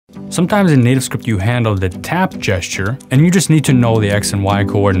Sometimes in NativeScript you handle the tap gesture and you just need to know the X and Y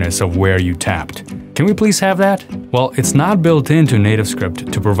coordinates of where you tapped. Can we please have that? Well, it's not built into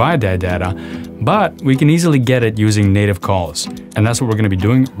NativeScript to provide that data, but we can easily get it using native calls. And that's what we're going to be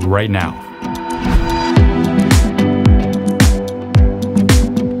doing right now.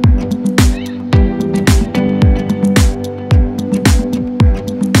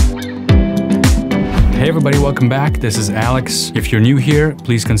 Hey everybody, welcome back. This is Alex. If you're new here,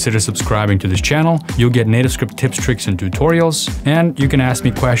 please consider subscribing to this channel. You'll get NativeScript tips, tricks, and tutorials. And you can ask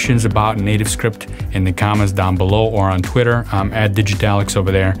me questions about NativeScript in the comments down below or on Twitter. I'm at Digitalex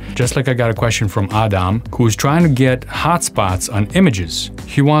over there. Just like I got a question from Adam, who's trying to get hotspots on images.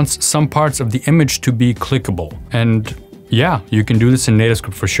 He wants some parts of the image to be clickable. And yeah, you can do this in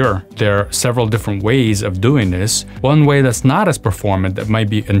NativeScript for sure. There are several different ways of doing this. One way that's not as performant, that might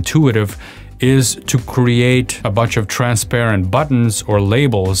be intuitive, is to create a bunch of transparent buttons or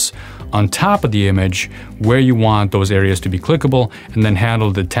labels on top of the image where you want those areas to be clickable, and then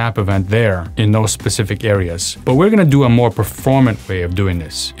handle the tap event there in those specific areas. But we're gonna do a more performant way of doing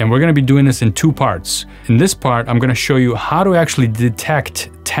this. And we're gonna be doing this in two parts. In this part, I'm gonna show you how to actually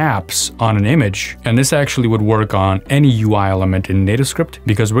detect taps on an image. And this actually would work on any UI element in NativeScript,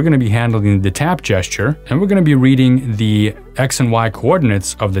 because we're gonna be handling the tap gesture, and we're gonna be reading the X and Y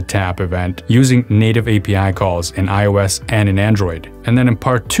coordinates of the tap event using native API calls in iOS and in Android. And then in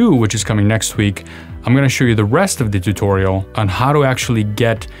part 2, which is coming next week, I'm going to show you the rest of the tutorial on how to actually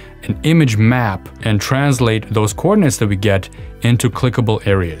get an image map and translate those coordinates that we get into clickable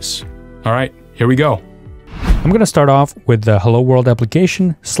areas. All right, here we go. I'm going to start off with the Hello World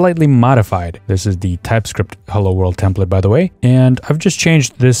application, slightly modified. This is the TypeScript Hello World template, by the way. And I've just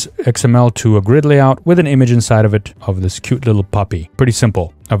changed this XML to a grid layout with an image inside of it of this cute little puppy. Pretty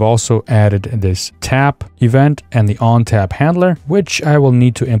simple. I've also added this tap event and the on tap handler, which I will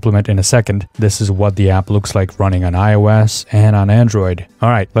need to implement in a second. This is what the app looks like running on iOS and on Android. All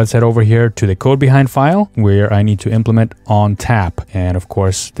right, let's head over here to the code behind file where I need to implement on tap. And of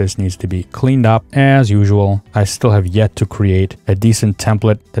course, this needs to be cleaned up as usual. I still have yet to create a decent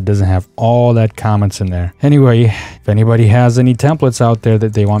template that doesn't have all that comments in there. Anyway, if anybody has any templates out there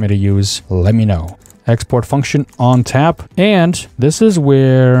that they want me to use, let me know. Export function on tap, and this is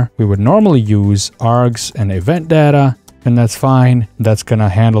where we would normally use args and event data, and that's fine. That's gonna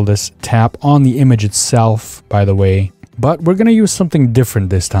handle this tap on the image itself, by the way. But we're gonna use something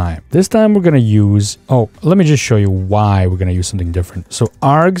different this time. This time we're gonna use, let me just show you why we're gonna use something different. So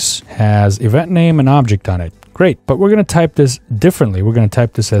args has event name and object on it. Great, but we're gonna type this differently. We're gonna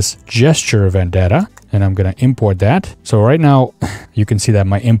type this as gesture event data, and I'm gonna import that. So right now, you can see that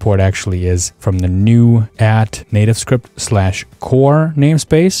my import actually is from the new @nativescript/core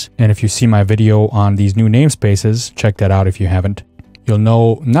namespace. And if you see my video on these new namespaces, check that out if you haven't. You'll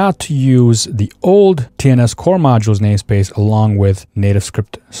know not to use the old TNS core modules namespace along with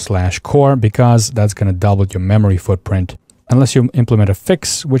nativescript/core, because that's gonna double your memory footprint. Unless you implement a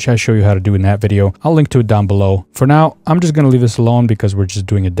fix, which I show you how to do in that video. I'll link to it down below. For now, I'm just going to leave this alone because we're just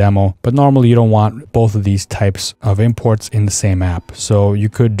doing a demo. But normally you don't want both of these types of imports in the same app. So you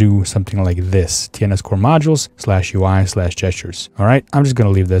could do something like this, TNS core modules/UI/gestures. All right, I'm just going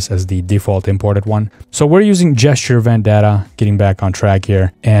to leave this as the default imported one. So we're using gesture event data, getting back on track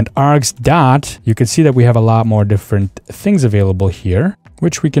here. And args dot, you can see that we have a lot more different things available here,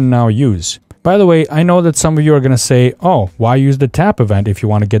 which we can now use. By the way, I know that some of you are going to say, oh, why use the tap event if you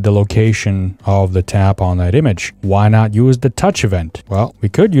want to get the location of the tap on that image? Why not use the touch event? Well, we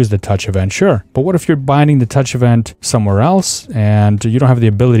could use the touch event, sure. But what if you're binding the touch event somewhere else and you don't have the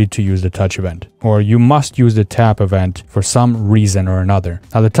ability to use the touch event? Or you must use the tap event for some reason or another.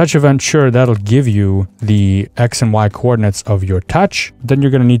 Now the touch event, sure, that'll give you the X and Y coordinates of your touch. Then you're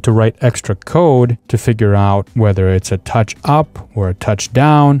going to need to write extra code to figure out whether it's a touch up or a touch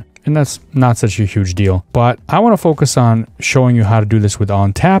down. And that's not such a huge deal. But I want to focus on showing you how to do this with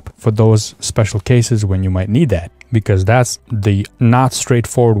on tap for those special cases when you might need that, because that's the not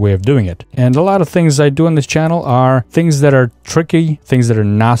straightforward way of doing it. And a lot of things I do on this channel are things that are tricky, things that are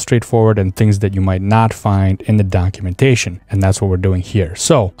not straightforward, and things that you might not find in the documentation. And that's what we're doing here.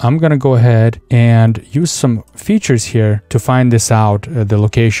 So I'm going to go ahead and use some features here to find this out, the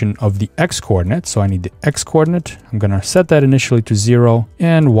location of the X coordinate. So I need the X coordinate. I'm going to set that initially to 0,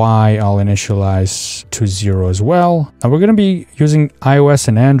 and Y I'll initialize to 0 as well. Now we're going to be using iOS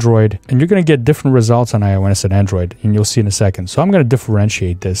and Android, and you're going to get different results on iOS and Android, and you'll see in a second. So I'm going to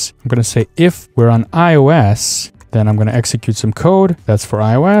differentiate this. I'm going to say if we're on iOS, Then I'm going to execute some code. That's for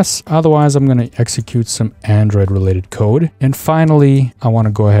iOS. Otherwise, I'm going to execute some Android related code. And finally, I want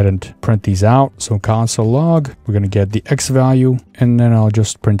to go ahead and print these out. So console log, we're going to get the X value, and then I'll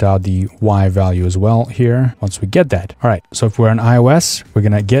just print out the Y value as well here once we get that. All right, so if we're on iOS, we're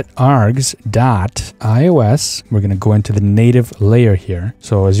going to get args.ios. We're going to go into the native layer here.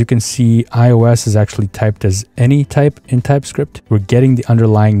 So as you can see, iOS is actually typed as any type in TypeScript. We're getting the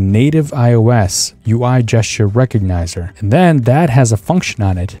underlying native iOS UI gesture recognizer. And then that has a function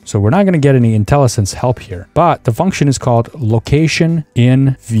on it. So we're not going to get any IntelliSense help here, but the function is called location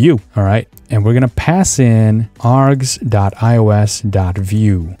in view. All right. And we're going to pass in args.ios.view.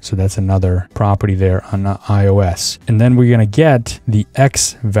 So that's another property there on iOS. And then we're going to get the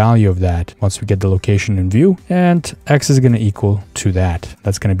X value of that once we get the location in view. And X is going to equal to that.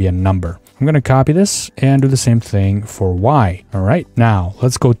 That's going to be a number. I'm going to copy this and do the same thing for Y. All right, now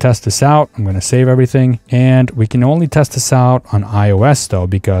let's go test this out. I'm going to save everything, and we can only test this out on iOS though,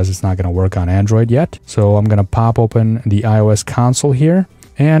 because it's not going to work on Android yet. So I'm going to pop open the iOS console here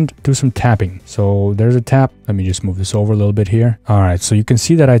and do some tapping. So there's a tap. Let me just move this over a little bit here. All right, so you can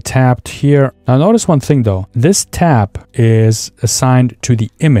see that I tapped here. Now notice one thing though, this tap is assigned to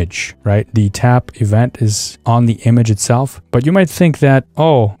the image, right? The tap event is on the image itself, but you might think that,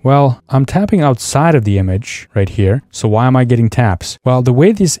 oh, well, I'm tapping outside of the image right here. So why am I getting taps? Well, the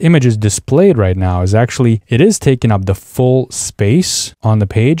way this image is displayed right now is actually, it is taking up the full space on the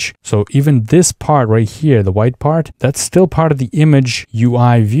page. So even this part right here, the white part, that's still part of the image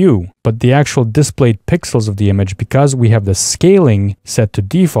UI view. But the actual displayed pixels of the image, because we have the scaling set to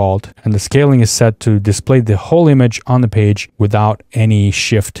default, and the scaling is set to display the whole image on the page without any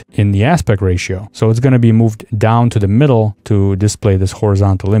shift in the aspect ratio. So it's going to be moved down to the middle to display this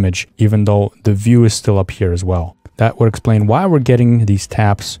horizontal image, even though the view is still up here as well. That would explain why we're getting these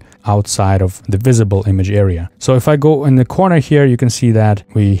taps outside of the visible image area. So if I go in the corner here, you can see that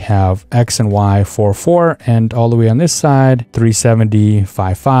we have X and Y 4,4, and all the way on this side 370,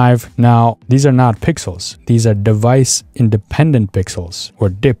 5,5. Now these are not pixels, these are device independent pixels, or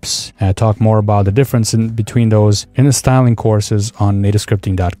DIPs. And I talk more about the difference in between those in the styling courses on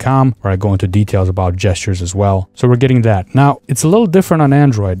nativescripting.com, where I go into details about gestures as well. So we're getting that. Now it's a little different on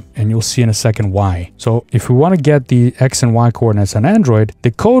Android, and you'll see in a second why. So if we want to get the X and Y coordinates on Android,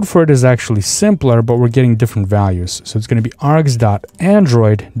 the code for it is actually simpler, but we're getting different values. So it's going to be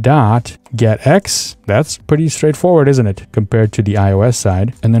args.android.getX. That's pretty straightforward, isn't it, compared to the iOS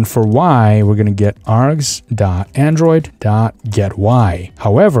side? And then for Y, we're going to get args.android.getY.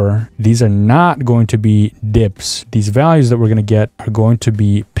 However, these are not going to be dips. These values that we're going to get are going to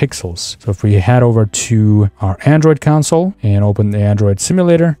be pixels. So if we head over to our Android console and open the Android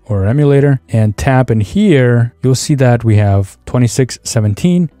simulator or emulator and tap in here, you'll see that we have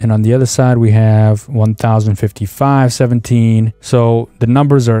 2617, and on the other side we have 105517. So the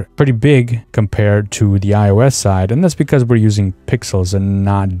numbers are pretty big compared to the iOS side, and that's because we're using pixels and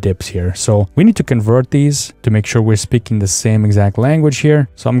not dips here. So we need to convert these to make sure we're speaking the same exact language here.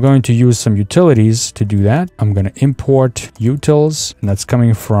 So I'm going to use some utilities to do that. I'm going to import utils, and that's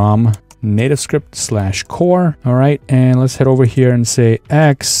coming from nativescript/core. All right, and let's head over here and say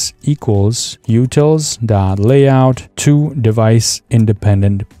x equals utils.layout to device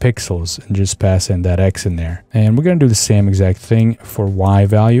independent pixels, and just pass in that x in there. And we're going to do the same exact thing for y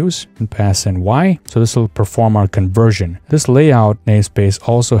values and pass in y. So this will perform our conversion. This layout namespace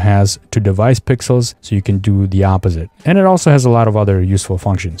also has to device pixels, so you can do the opposite. And it also has a lot of other useful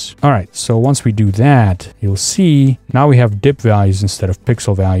functions. All right, so once we do that, you'll see now we have dip values instead of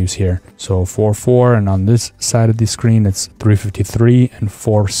pixel values here. So 4,4, and on this side of the screen, it's 353 and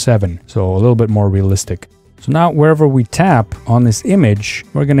 4,7. So a little bit more realistic. So now wherever we tap on this image,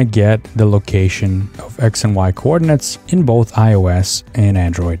 we're going to get the location of X and Y coordinates in both iOS and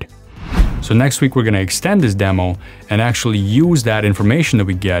Android. So next week, we're going to extend this demo and actually use that information that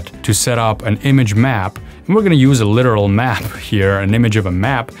we get to set up an image map. And we're going to use a literal map here, an image of a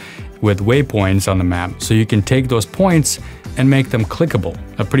map with waypoints on the map. So you can take those points and make them clickable,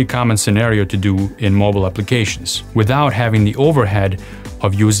 a pretty common scenario to do in mobile applications, without having the overhead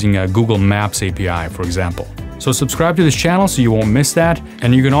of using a Google Maps API, for example. So subscribe to this channel so you won't miss that.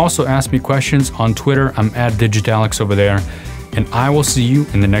 And you can also ask me questions on Twitter. I'm @DigitAlex over there. And I will see you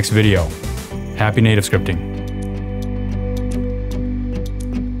in the next video. Happy native scripting.